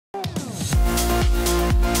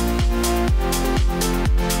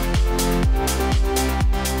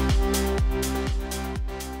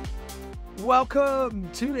Welcome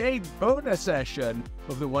to a bonus session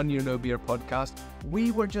of the One Year No Beer podcast.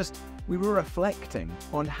 We were reflecting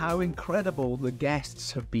on how incredible the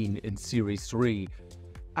guests have been in Series 3.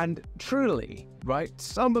 And truly, right,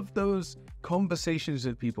 some of those conversations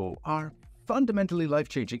with people are fundamentally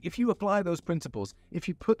life-changing. If you apply those principles, if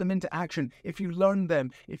you put them into action, if you learn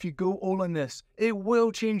them, if you go all in this, it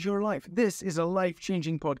will change your life. This is a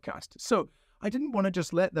life-changing podcast. So I didn't want to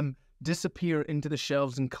just let them disappear into the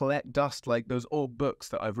shelves and collect dust like those old books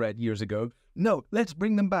that I've read years ago. No, let's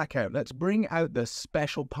bring them back out. Let's bring out the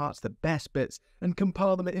special parts, the best bits, and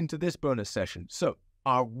compile them into this bonus session. So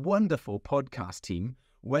our wonderful podcast team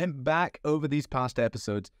went back over these past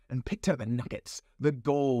episodes and picked out the nuggets, the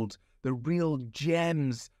gold, the real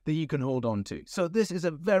gems that you can hold on to. So this is a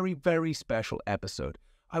very, very special episode.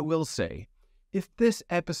 I will say, if this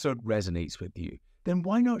episode resonates with you, then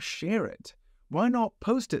why not share it? Why not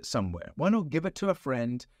post it somewhere? Why not give it to a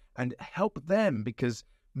friend and help them? Because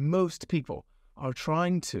most people are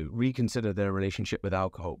trying to reconsider their relationship with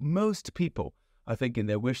alcohol. Most people are thinking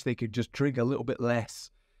they wish they could just drink a little bit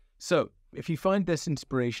less. So if you find this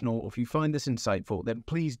inspirational, or if you find this insightful, then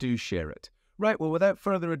please do share it. Right, well, without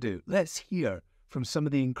further ado, let's hear from some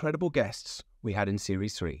of the incredible guests we had in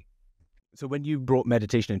Series 3. So when you brought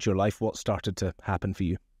meditation into your life, what started to happen for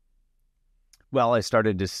you? Well, I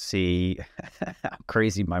started to see how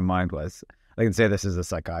crazy my mind was. I can say this as a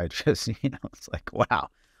psychiatrist, it's like, wow,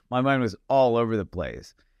 my mind was all over the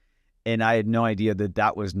place. And I had no idea that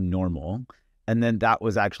that was normal. And then that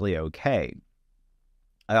was actually okay.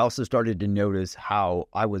 I also started to notice how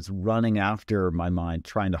I was running after my mind,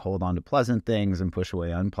 trying to hold on to pleasant things and push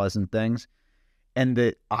away unpleasant things. And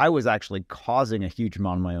that I was actually causing a huge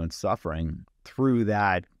amount of my own suffering through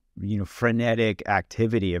that frenetic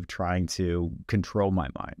activity of trying to control my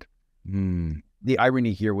mind. The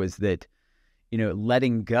irony here was that,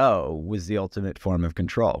 letting go was the ultimate form of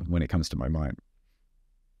control when it comes to my mind.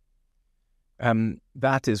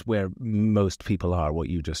 That is where most people are, what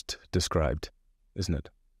you just described, isn't it?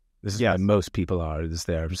 This is Yes. where most people are, is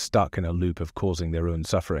they're stuck in a loop of causing their own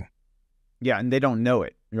suffering. Yeah, and they don't know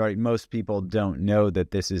it, right? Most people don't know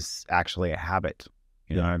that this is actually a habit.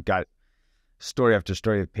 I've got story after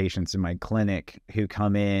story of patients in my clinic who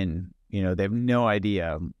come in, they have no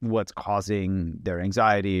idea what's causing their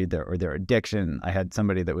anxiety or their addiction. I had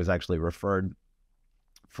somebody that was actually referred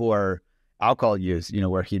for alcohol use,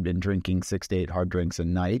 where he'd been drinking 6 to 8 hard drinks a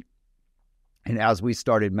night. And as we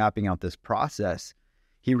started mapping out this process,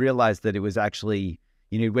 he realized that it was actually,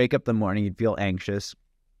 he'd wake up in the morning, he'd feel anxious.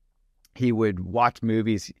 He would watch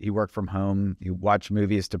movies. He worked from home. He would watch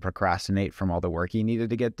movies to procrastinate from all the work he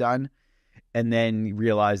needed to get done. And then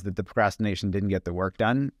realized that the procrastination didn't get the work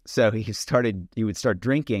done. So he would start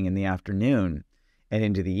drinking in the afternoon and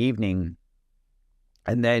into the evening.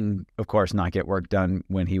 And then, of course, not get work done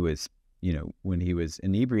when he was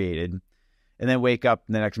inebriated. And then wake up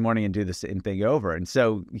the next morning and do the same thing over. And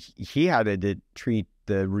so he had to treat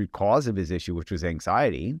the root cause of his issue, which was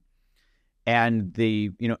anxiety. And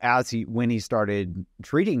when he started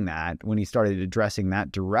treating that, when he started addressing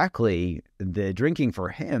that directly, the drinking for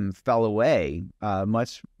him fell away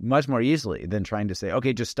much, much more easily than trying to say,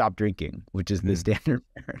 okay, just stop drinking, which is the standard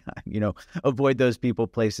paradigm, avoid those people,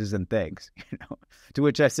 places, and things, to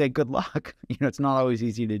which I say, good luck. It's not always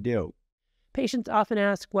easy to do. Patients often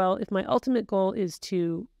ask, well, if my ultimate goal is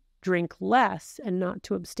to drink less and not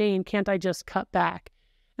to abstain, can't I just cut back?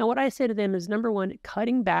 Now, what I say to them is, number one,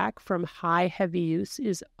 cutting back from high, heavy use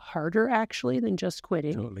is harder, actually, than just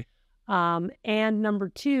quitting. Totally. And number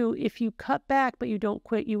two, if you cut back but you don't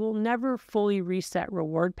quit, you will never fully reset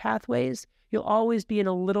reward pathways. You'll always be in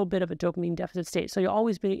a little bit of a dopamine deficit state. So you'll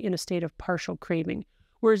always be in a state of partial craving.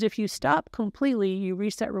 Whereas if you stop completely, you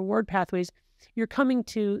reset reward pathways, you're coming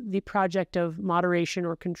to the project of moderation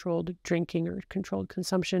or controlled drinking or controlled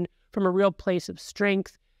consumption from a real place of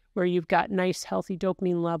strength, where you've got nice, healthy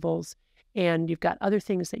dopamine levels and you've got other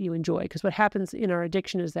things that you enjoy. Because what happens in our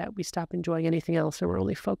addiction is that we stop enjoying anything else and we're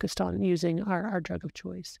only focused on using our drug of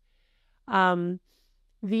choice.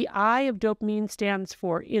 The I of dopamine stands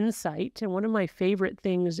for insight. And one of my favorite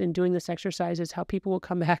things in doing this exercise is how people will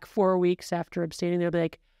come back 4 weeks after abstaining. They'll be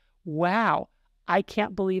like, wow, I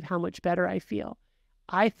can't believe how much better I feel.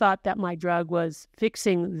 I thought that my drug was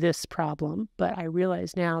fixing this problem, but I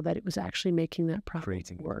realize now that it was actually making that problem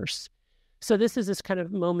worse. So this is this kind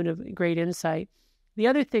of moment of great insight. The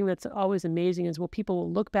other thing that's always amazing is, well, people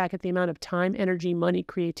will look back at the amount of time, energy, money,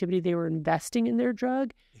 creativity they were investing in their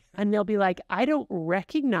drug, and they'll be like, I don't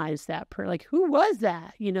recognize that like, who was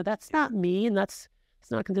that? That's not me, and it's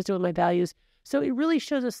not consistent with my values. So it really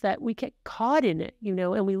shows us that we get caught in it,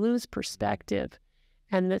 and we lose perspective.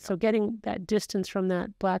 And that, so getting that distance from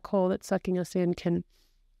that black hole that's sucking us in can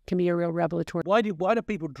be a real revelatory. Why do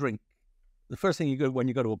people drink? The first thing you go when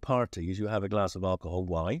you go to a party is you have a glass of alcohol.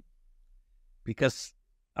 Why? Because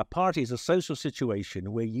a party is a social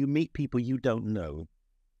situation where you meet people you don't know,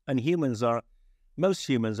 and most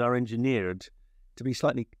humans are engineered to be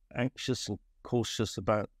slightly anxious and cautious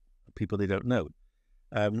about people they don't know,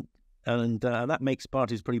 and that makes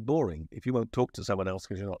parties pretty boring if you won't talk to someone else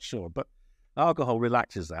because you're not sure. But alcohol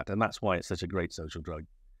relaxes that, and that's why it's such a great social drug.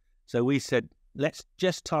 So we said, let's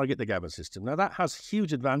just target the GABA system. Now that has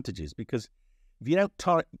huge advantages, because if you don't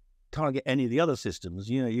target any of the other systems,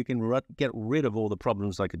 you can get rid of all the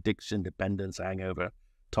problems like addiction, dependence, hangover,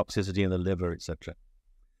 toxicity in the liver, etc.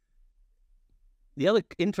 The other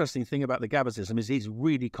interesting thing about the GABA system is it's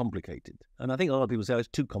really complicated. And I think a lot of people say it's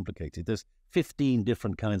too complicated. There's 15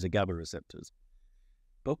 different kinds of GABA receptors.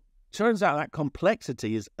 But turns out that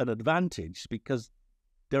complexity is an advantage because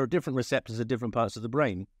there are different receptors at different parts of the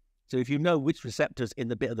brain. So if you know which receptors in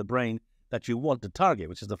the bit of the brain that you want to target,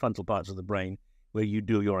 which is the frontal parts of the brain, where you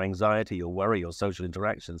do your anxiety, your worry, your social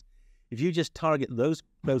interactions, if you just target those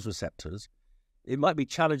receptors, it might be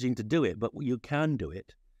challenging to do it, but you can do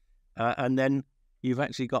it. And then you've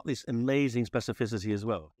actually got this amazing specificity as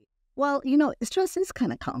well. Well, stress is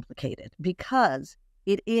kind of complicated because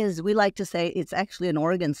it is, we like to say it's actually an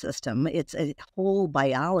organ system. It's a whole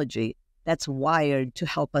biology that's wired to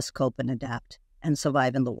help us cope and adapt and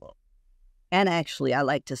survive in the world. And actually, I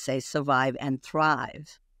like to say survive and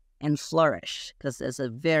thrive and flourish, because there's a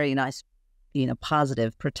very nice,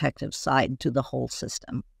 positive protective side to the whole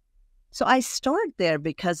system. So I start there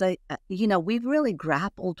because we've really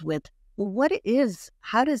grappled with what it is.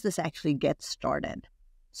 How does this actually get started?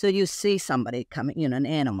 So you see somebody coming, an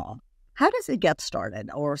animal. How does it get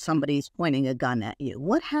started? Or somebody's pointing a gun at you.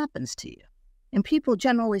 What happens to you? And people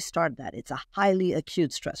generally start that. It's a highly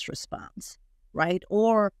acute stress response, right?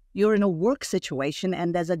 Or you're in a work situation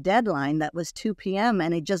and there's a deadline that was 2 p.m.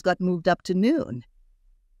 and it just got moved up to noon.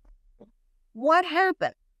 What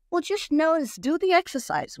happened? Well, just notice, do the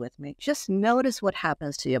exercise with me. Just notice what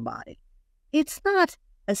happens to your body. It's not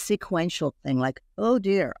a sequential thing like, oh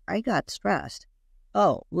dear, I got stressed.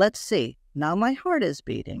 Oh, let's see. Now my heart is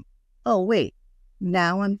beating. Oh, wait.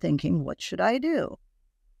 Now I'm thinking, what should I do?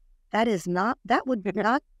 That would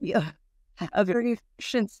not be a very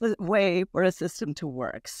efficient way for a system to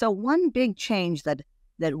work. So one big change that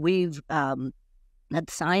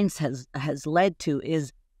science has led to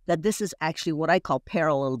is that this is actually what I call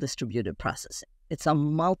parallel distributed processing. It's a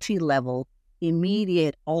multi-level,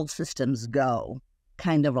 immediate, all systems go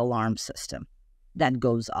kind of alarm system that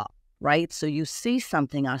goes up, right? So you see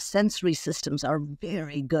something, our sensory systems are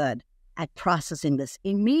very good at processing this.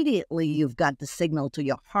 Immediately, you've got the signal to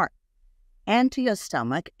your heart and to your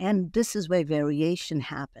stomach, and this is where variation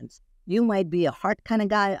happens. You might be a heart kind of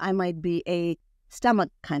guy, I might be a stomach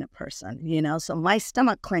kind of person, so my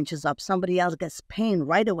stomach clenches up, somebody else gets pain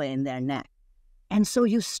right away in their neck. And so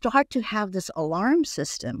you start to have this alarm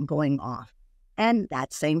system going off. And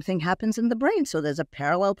that same thing happens in the brain. So there's a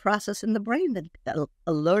parallel process in the brain that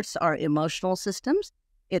alerts our emotional systems.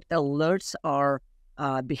 It alerts our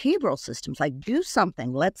behavioral systems, like do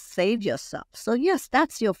something, let's save yourself. So yes,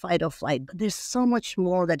 that's your fight or flight, but there's so much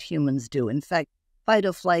more that humans do. In fact, fight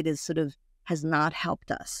or flight has not helped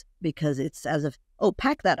us because it's as if, oh,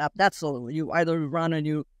 pack that up. That's all. You either run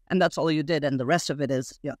and that's all you did. And the rest of it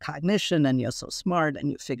is your cognition and you're so smart and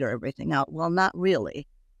you figure everything out. Well, not really,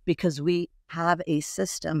 because we have a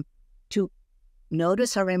system to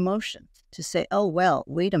notice our emotions, to say, oh, well,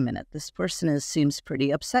 wait a minute, this person seems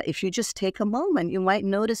pretty upset. If you just take a moment, you might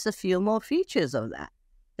notice a few more features of that.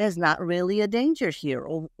 There's not really a danger here,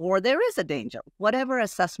 or there is a danger, whatever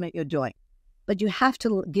assessment you're doing. But you have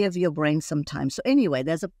to give your brain some time. So anyway,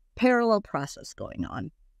 there's a parallel process going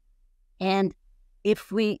on. And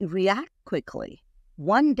if we react quickly,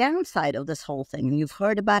 one downside of this whole thing, you've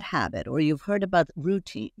heard about habit or you've heard about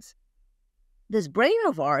routines. This brain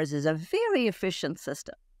of ours is a very efficient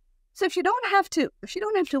system. So if you don't have to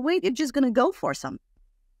wait, you're just going to go for something.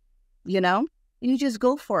 You just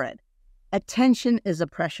go for it. Attention is a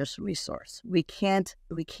precious resource. We can't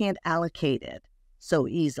allocate it so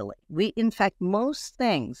easily. In fact, most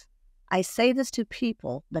things, I say this to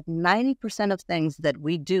people, that 90% of things that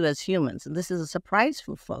we do as humans, and this is a surprise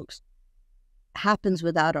for folks, happens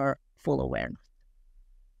without our full awareness.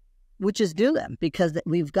 Which is do them, because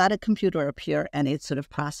we've got a computer up here and it sort of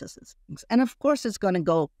processes things. And of course, it's going to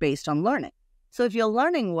go based on learning. So if your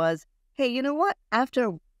learning was, hey, you know what?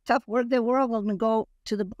 After tough work day, we're all going to go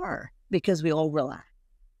to the bar because we all relax.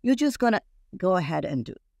 You're just going to go ahead and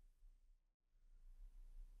do it.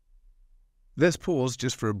 Let's pause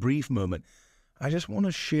just for a brief moment. I just want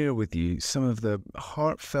to share with you some of the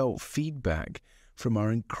heartfelt feedback from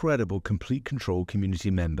our incredible Complete Control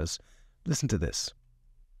community members. Listen to this.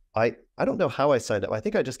 I don't know how I signed up. I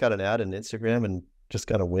think I just got an ad on Instagram and just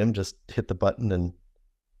got a whim, just hit the button and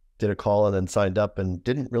did a call and then signed up and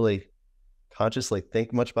didn't really consciously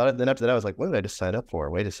think much about it. And then after that, I was like, what did I just sign up for?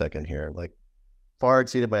 Wait a second here. Like, far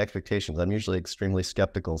exceeded my expectations. I'm usually extremely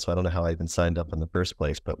skeptical, so I don't know how I even signed up in the first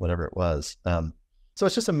place, but whatever it was. So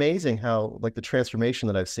it's just amazing how, like, the transformation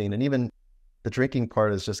that I've seen, and even the drinking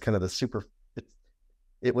part is just kind of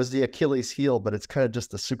it was the Achilles heel, but it's kind of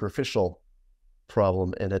just the superficial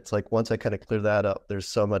problem. And it's like, once I kind of clear that up, there's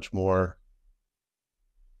so much more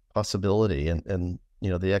possibility. And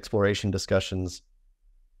the exploration discussions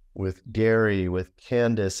with Gary, with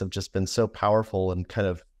Candace have just been so powerful, and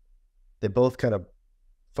they both kind of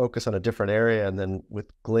focus on a different area. And then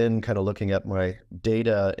with Glenn kind of looking at my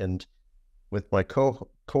data, and with my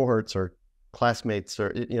cohorts or classmates,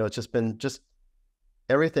 or, it's just been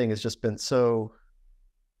everything has just been so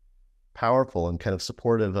powerful and kind of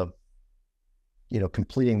supportive of,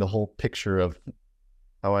 completing the whole picture of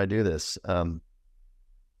how I do this.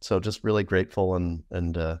 So just really grateful and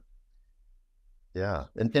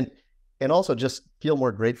also just feel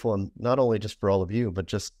more grateful, and not only just for all of you, but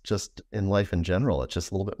just in life in general. It's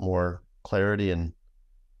just a little bit more clarity and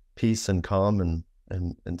peace and calm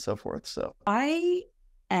and so forth. So I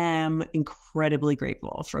am incredibly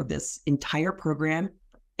grateful for this entire program,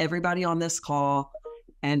 everybody on this call,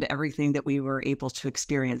 and everything that we were able to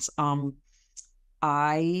experience.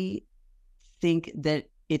 I think that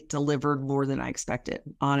it delivered more than I expected.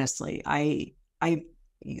 Honestly, I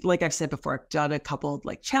like I've said before, I've done a couple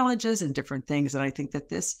of challenges and different things. And I think that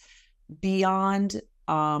this, beyond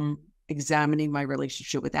examining my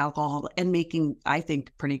relationship with alcohol and making, I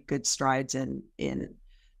think, pretty good strides in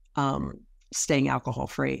staying alcohol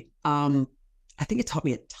free. I think it taught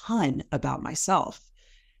me a ton about myself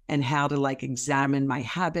and how to examine my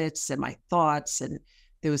habits and my thoughts and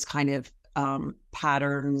those kind of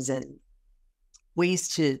patterns and ways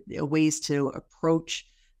to approach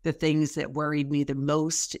the things that worried me the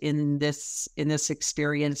most in this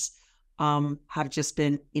experience have just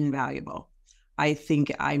been invaluable. I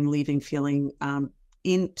think I'm leaving feeling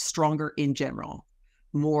stronger in general,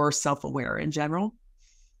 more self-aware in general,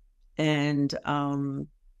 and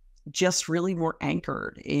just really more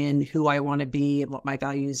anchored in who I want to be and what my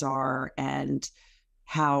values are and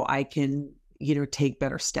how I can, take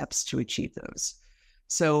better steps to achieve those.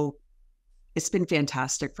 So it's been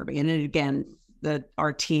fantastic for me. And then again,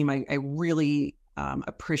 our team, I really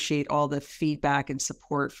appreciate all the feedback and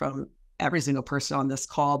support from every single person on this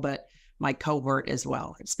call, but my cohort as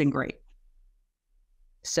well. It's been great.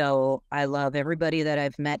 So I love everybody that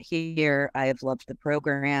I've met here. I have loved the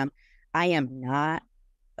program. I am not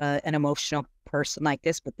an emotional person like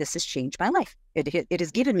this, but this has changed my life. It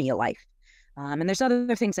has given me a life. And there's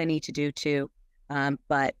other things I need to do too.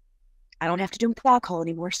 But I don't have to do alcohol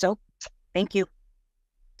anymore. So thank you.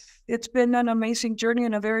 It's been an amazing journey,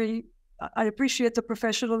 and I appreciate the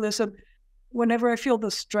professionalism. Whenever I feel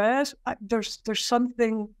the stress, there's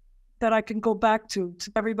something that I can go back to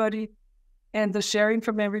everybody, and the sharing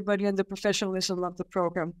from everybody and the professionalism of the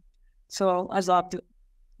program. So I loved it,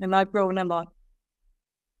 and I've grown a lot.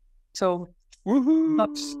 So,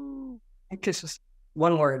 hugs and kisses.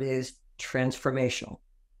 One word is transformational.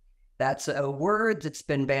 That's a word that's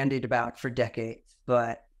been bandied about for decades,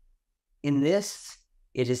 but in this,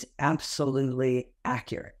 it is absolutely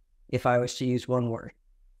accurate. If I was to use one word,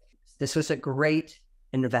 this was a great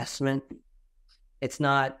investment. It's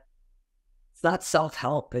not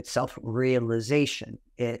self-help, it's self-realization.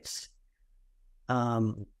 It's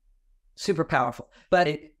super powerful, but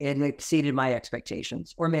it exceeded my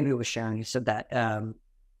expectations. Or maybe it was Sharon who said that.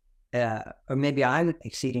 Or maybe I'm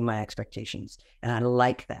exceeding my expectations, and I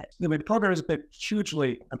like that. The program has been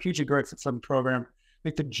I'm hugely grateful for the program. I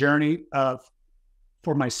think the journey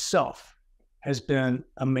for myself has been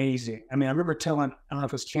amazing. I mean, I remember telling, I don't know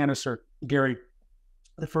if it was Candace or Gary,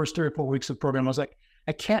 the first 3 or 4 weeks of the program, I was like,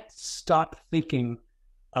 I can't stop thinking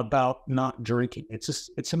about not drinking. It's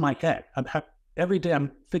in my head. Every day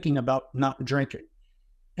I'm thinking about not drinking.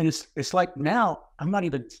 And it's like now I'm not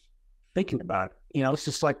even thinking about it. It's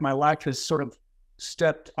just like my life has sort of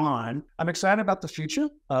stepped on. I'm excited about the future.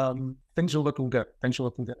 Things are looking good.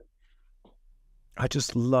 I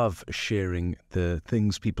just love sharing the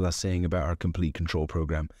things people are saying about our Complete Control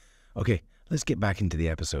program. Okay, let's get back into the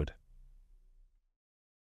episode.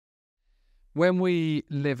 When we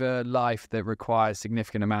live a life that requires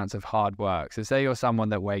significant amounts of hard work, so say you're someone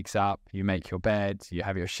that wakes up, you make your bed, you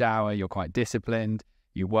have your shower, you're quite disciplined,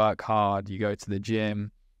 you work hard, you go to the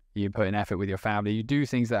gym, you put in effort with your family, you do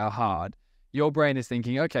things that are hard, your brain is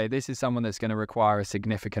thinking, okay, this is someone that's going to require a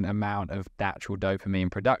significant amount of natural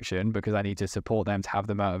dopamine production because I need to support them to have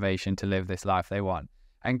the motivation to live this life they want.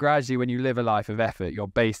 And gradually, when you live a life of effort, your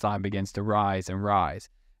baseline begins to rise and rise.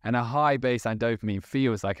 And a high baseline dopamine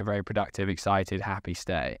feels like a very productive, excited, happy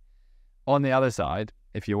state. On the other side,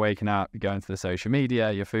 if you're waking up, you go into the social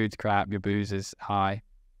media, your food's crap, your booze is high.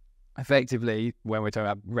 Effectively, when we're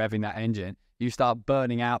talking about revving that engine, you start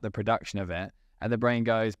burning out the production of it, and the brain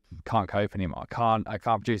goes, can't cope anymore, I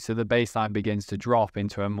can't produce. So the baseline begins to drop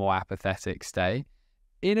into a more apathetic state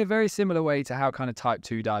in a very similar way to how kind of type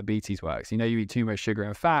 2 diabetes works. You know, you eat too much sugar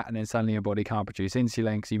and fat, and then suddenly your body can't produce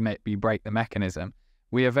insulin because you break the mechanism.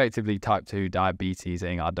 We effectively type 2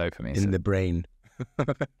 diabetesing our dopamine in the brain.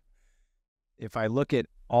 If I look at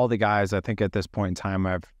all the guys, I think at this point in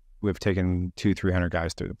time, we've taken 200-300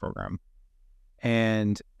 guys through the program,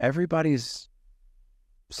 and everybody's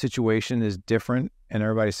situation is different, and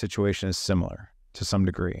everybody's situation is similar to some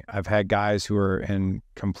degree. I've had guys who are in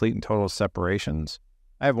complete and total separations.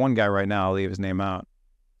 I have one guy right now, I'll leave his name out,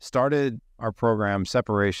 started our program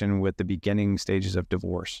separation with the beginning stages of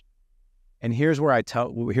divorce. And here's what I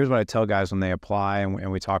tell guys when they apply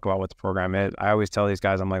and we talk about what the program is. I always tell these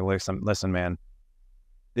guys, I'm like, listen, man,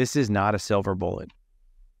 this is not a silver bullet.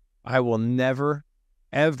 I will never,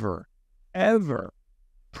 ever, ever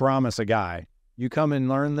promise a guy, you come and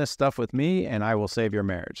learn this stuff with me and I will save your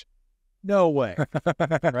marriage. No way.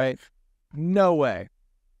 Right? No way.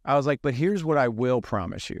 I was like, but here's what I will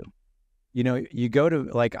promise you. You know, you go to,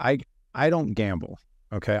 like, I don't gamble.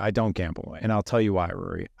 Okay, I don't gamble. And I'll tell you why,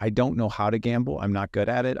 Rory. I don't know how to gamble. I'm not good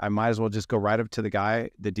at it. I might as well just go right up to the guy,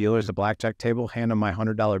 the dealer at the blackjack table, hand him my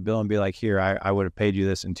 $100 bill and be like, here, I would have paid you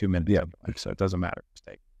this in 2 minutes. Yeah. So it doesn't matter.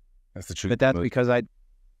 Mistake. That's the truth. But that's because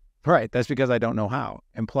that's because I don't know how.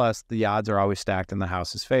 And plus, the odds are always stacked in the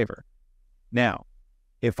house's favor. Now,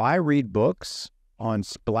 if I read books on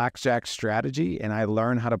blackjack strategy and I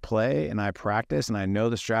learn how to play and I practice and I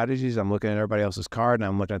know the strategies, I'm looking at everybody else's card and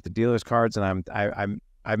I'm looking at the dealer's cards and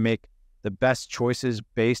I make the best choices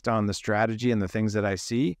based on the strategy and the things that I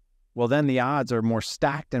see, well, then the odds are more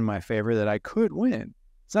stacked in my favor that I could win.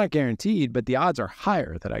 It's not guaranteed, but the odds are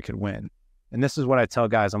higher that I could win. And this is what I tell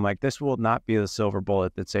guys. I'm like, this will not be the silver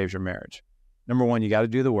bullet that saves your marriage. Number one, you got to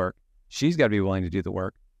do the work. She's got to be willing to do the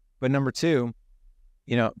work. But number two,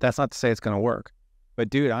 you know, that's not to say it's going to work. But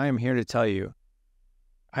dude, I am here to tell you,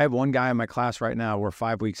 I have one guy in my class right now, we're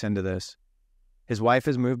 5 weeks into this. His wife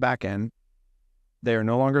has moved back in. They are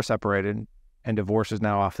no longer separated, and divorce is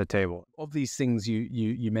now off the table. Of these things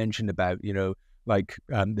you mentioned about, you know, like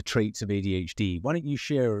the traits of ADHD, why don't you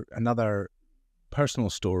share another personal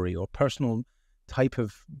story or personal type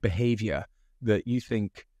of behavior that you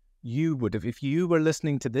think you would have, if you were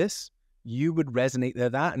listening to this, you would resonate to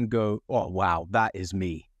that and go, oh, wow, that is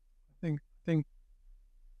me. I think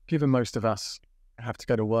given most of us have to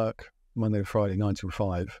go to work Monday to Friday, 9 to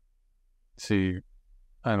 5, to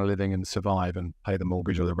earn a living and survive and pay the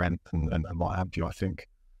mortgage or the rent and what have you, I think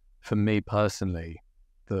for me personally,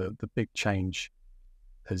 the big change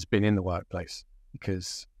has been in the workplace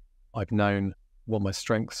because I've known what my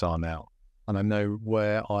strengths are now, and I know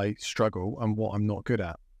where I struggle and what I'm not good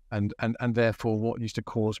at, and therefore what used to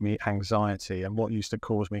cause me anxiety and what used to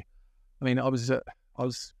cause me. I mean, I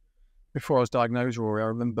was before I was diagnosed, Rory, I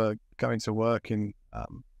remember going to work in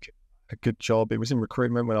a good job. It was in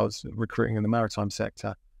recruitment when I was recruiting in the maritime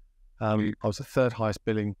sector. I was the third highest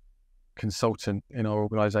billing consultant in our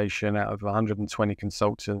organisation out of 120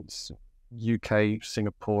 consultants, UK,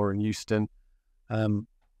 Singapore, and Houston.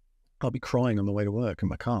 I'd be crying on the way to work in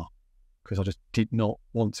my car because I just did not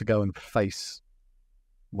want to go and face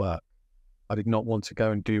work. I did not want to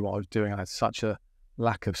go and do what I was doing. I had such a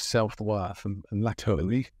lack of self-worth and lack of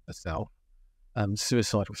belief in myself.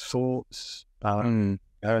 Suicidal thoughts, and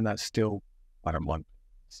that's still, I don't want.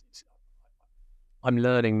 I'm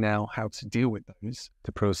learning now how to deal with those.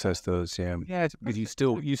 To process those, yeah. Yeah, because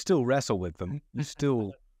you still wrestle with them. You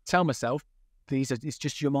still tell myself, it's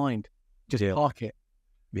just your mind. Just park it.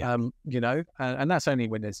 Yeah. You know, and that's only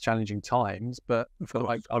when there's challenging times. But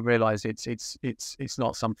I realise it's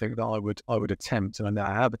not something that I would attempt, and I know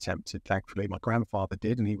I have attempted. Thankfully, my grandfather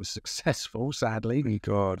did, and he was successful. Sadly, thank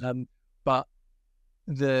God. But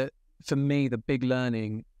for me, the big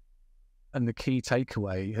learning and the key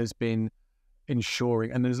takeaway has been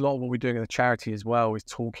ensuring, and there's a lot of what we're doing in the charity as well, is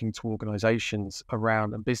talking to organisations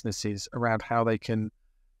around and businesses around how they can,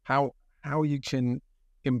 how you can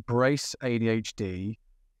embrace ADHD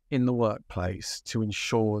in the workplace to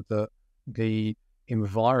ensure that the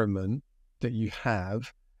environment that you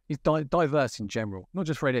have diverse in general, not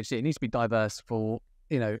just for ADHD. It needs to be diverse for,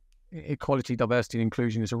 equality, diversity, and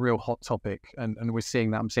inclusion is a real hot topic. And we're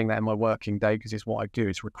seeing that. I'm seeing that in my working day because it's what I do.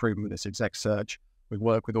 It's recruitment, it's exec search. We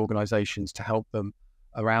work with organizations to help them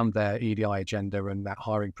around their EDI agenda and that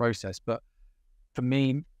hiring process. But for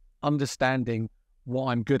me, understanding what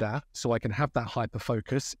I'm good at so I can have that hyper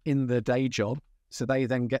focus in the day job, so they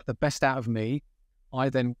then get the best out of me, I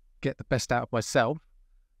then get the best out of myself,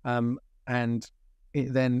 and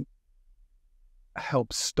it then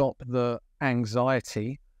helps stop the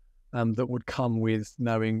anxiety that would come with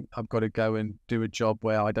knowing I've got to go and do a job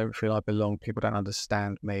where I don't feel I belong. People don't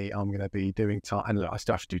understand me. I'm going to be doing and look, I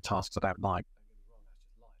still have to do tasks I don't like.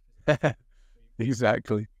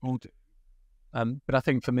 Exactly. But I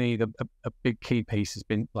think for me, a big key piece has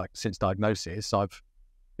been, like, since diagnosis, I've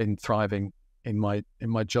been thriving in my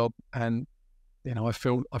job, and I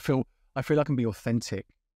feel I can be authentic.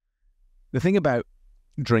 The thing about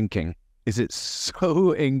drinking is it's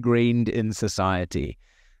so ingrained in society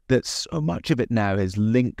that so much of it now is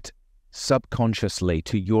linked subconsciously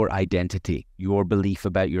to your identity, your belief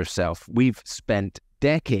about yourself. We've spent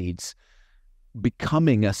decades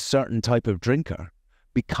becoming a certain type of drinker,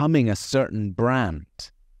 becoming a certain brand,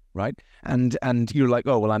 right? And you're like,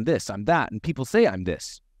 oh, well, I'm this, I'm that. And people say I'm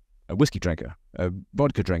this: a whiskey drinker, a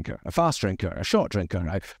vodka drinker, a fast drinker, a short drinker,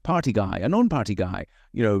 a party guy, a non-party guy,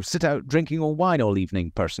 sit out drinking all wine all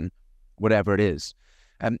evening person, whatever it is.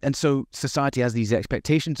 And so society has these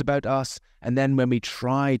expectations about us. And then when we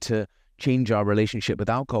try to change our relationship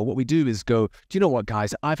with alcohol, what we do is go, do you know what,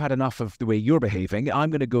 guys, I've had enough of the way you're behaving.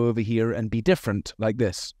 I'm going to go over here and be different like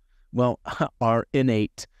this. Well, our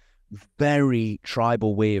innate, very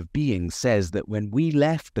tribal way of being says that when we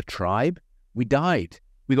left the tribe, we died.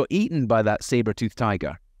 We got eaten by that saber-toothed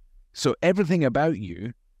tiger. So everything about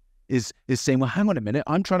you is saying, well, hang on a minute,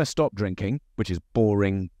 I'm trying to stop drinking, which is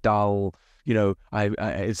boring, dull,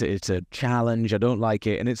 it's a challenge, I don't like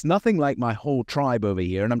it, and it's nothing like my whole tribe over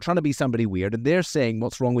here, and I'm trying to be somebody weird, and they're saying,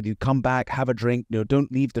 what's wrong with you? Come back, have a drink,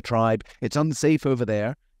 don't leave the tribe, it's unsafe over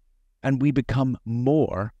there. And we become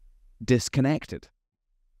more disconnected.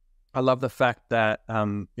 I love the fact that,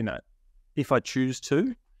 if I choose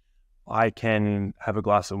to, I can have a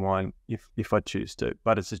glass of wine if I choose to,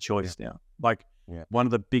 but it's a choice now. One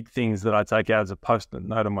of the big things that I take out as a post-it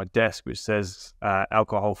note on my desk, which says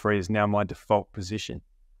alcohol-free is now my default position.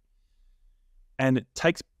 And it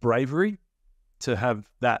takes bravery to have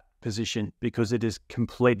that position because it is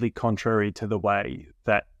completely contrary to the way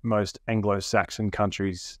that most Anglo-Saxon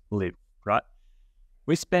countries live, right?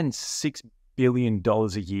 We spend $6 billion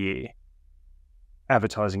a year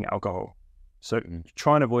advertising alcohol. So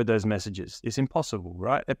try and avoid those messages. It's impossible,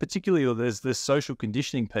 right? And particularly there's this social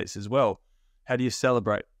conditioning piece as well. How do you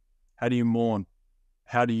celebrate? How do you mourn?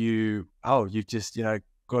 How do you, you've just,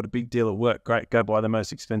 got a big deal at work. Great, go buy the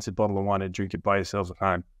most expensive bottle of wine and drink it by yourselves at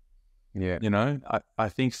home. Yeah. I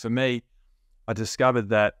think for me, I discovered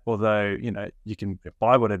that although, you can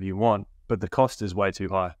buy whatever you want, but the cost is way too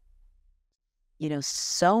high.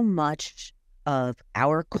 So much of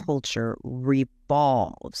our culture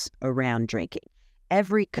revolves around drinking.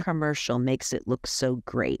 Every commercial makes it look so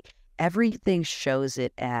great. Everything shows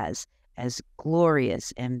it as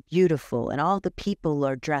glorious and beautiful, and all the people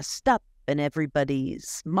are dressed up and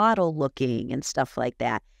everybody's model looking and stuff like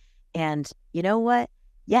that. And you know what?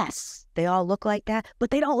 Yes, they all look like that,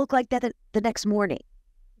 but they don't look like that the next morning.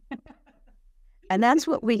 And that's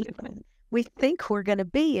what we think we're going to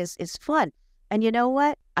be is fun. And you know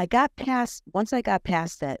what? Once I got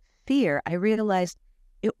past that fear, I realized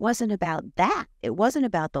it wasn't about that. It wasn't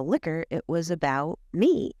about the liquor. It was about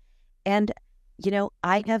me. And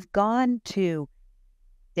I have gone to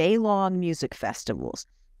day-long music festivals.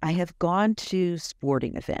 I have gone to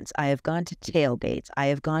sporting events. I have gone to tailgates. I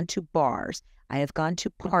have gone to bars. I have gone to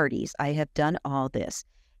parties. I have done all this.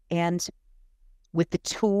 And with the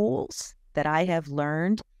tools that I have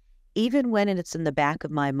learned, even when it's in the back of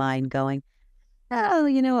my mind going, oh,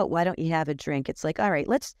 you know what, why don't you have a drink? It's like, all right,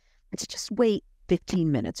 let's just wait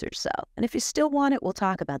 15 minutes or so. And if you still want it, we'll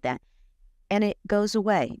talk about that. And it goes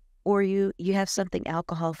away. Or you have something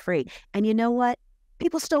alcohol-free. And you know what?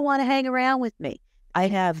 People still want to hang around with me. I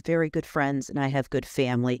have very good friends and I have good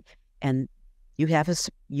family. And you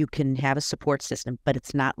can have a support system, but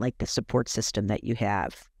it's not like the support system that you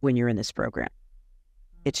have when you're in this program.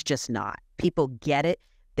 It's just not. People get it.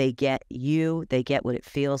 They get you. They get what it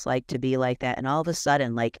feels like to be like that. And all of a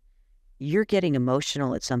sudden, you're getting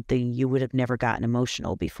emotional at something you would have never gotten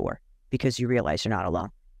emotional before because you realize you're not alone.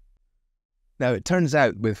 Now, it turns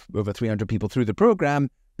out with over 300 people through the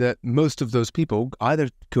program that most of those people either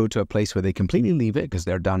go to a place where they completely leave it because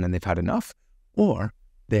they're done and they've had enough, or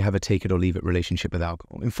they have a take it or leave it relationship with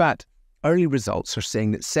alcohol. In fact, early results are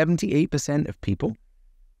saying that 78% of people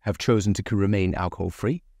have chosen to remain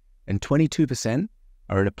alcohol-free, and 22%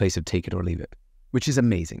 are in a place of take it or leave it, which is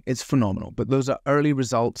amazing. It's phenomenal. But those are early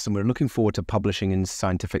results, and we're looking forward to publishing in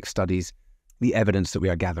scientific studies the evidence that we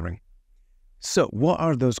are gathering. So what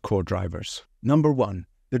are those core drivers? Number one,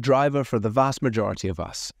 the driver for the vast majority of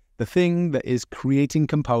us, the thing that is creating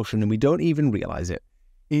compulsion and we don't even realize it,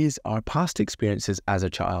 is our past experiences as a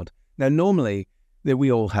child. Now, normally,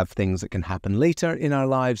 we all have things that can happen later in our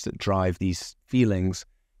lives that drive these feelings.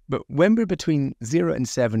 But when we're between 0 and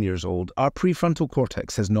 7 years old, our prefrontal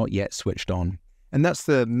cortex has not yet switched on. And that's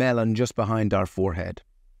the melon just behind our forehead.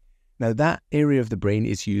 Now, that area of the brain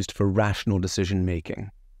is used for rational decision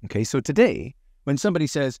making. Okay, so today, when somebody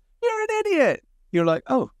says, "You're an idiot," you're like,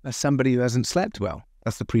 oh, that's somebody who hasn't slept well.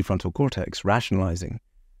 That's the prefrontal cortex rationalizing.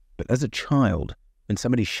 But as a child, when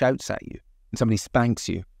somebody shouts at you, when somebody spanks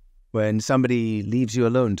you, when somebody leaves you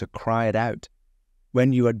alone to cry it out,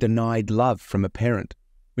 when you are denied love from a parent,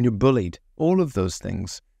 when you're bullied, all of those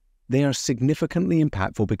things, they are significantly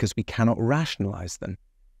impactful because we cannot rationalize them.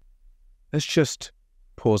 Let's just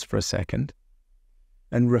pause for a second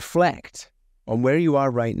and reflect on where you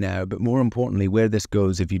are right now, but more importantly, where this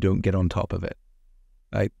goes if you don't get on top of it.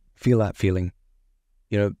 Like, feel that feeling.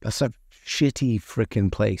 You know, that's a shitty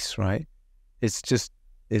freaking place, right? It's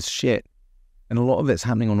shit. And a lot of it's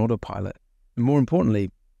happening on autopilot. And more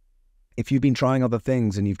importantly, if you've been trying other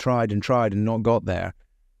things and you've tried and not got there,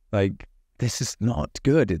 like, this is not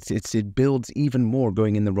good. It builds even more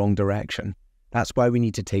going in the wrong direction. That's why we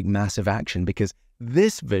need to take massive action, because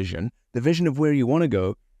this vision, the vision of where you want to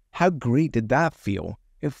go, how great did that feel?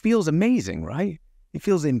 It feels amazing, right? It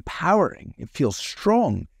feels empowering. It feels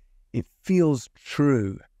strong. It feels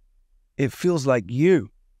true. It feels like you.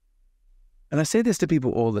 And I say this to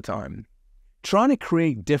people all the time. Trying to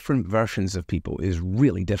create different versions of people is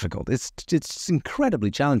really difficult. It's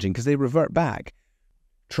incredibly challenging because they revert back.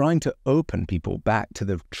 Trying to open people back to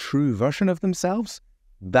the true version of themselves,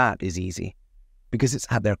 that is easy. Because it's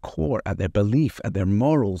at their core, at their belief, at their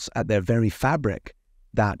morals, at their very fabric.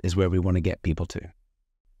 That is where we want to get people to.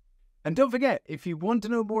 And don't forget, if you want to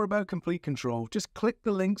know more about Complete Control, just click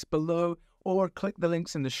the links below or click the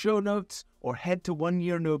links in the show notes or head to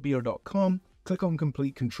oneyearnobeer.com, click on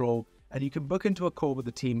Complete Control, and you can book into a call with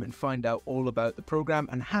the team and find out all about the program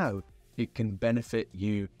and how it can benefit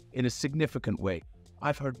you in a significant way.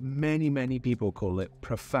 I've heard many people call it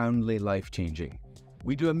profoundly life-changing.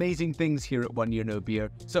 We do amazing things here at 1 Year No Beer,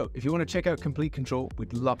 so if you want to check out Complete Control,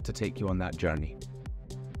 we'd love to take you on that journey.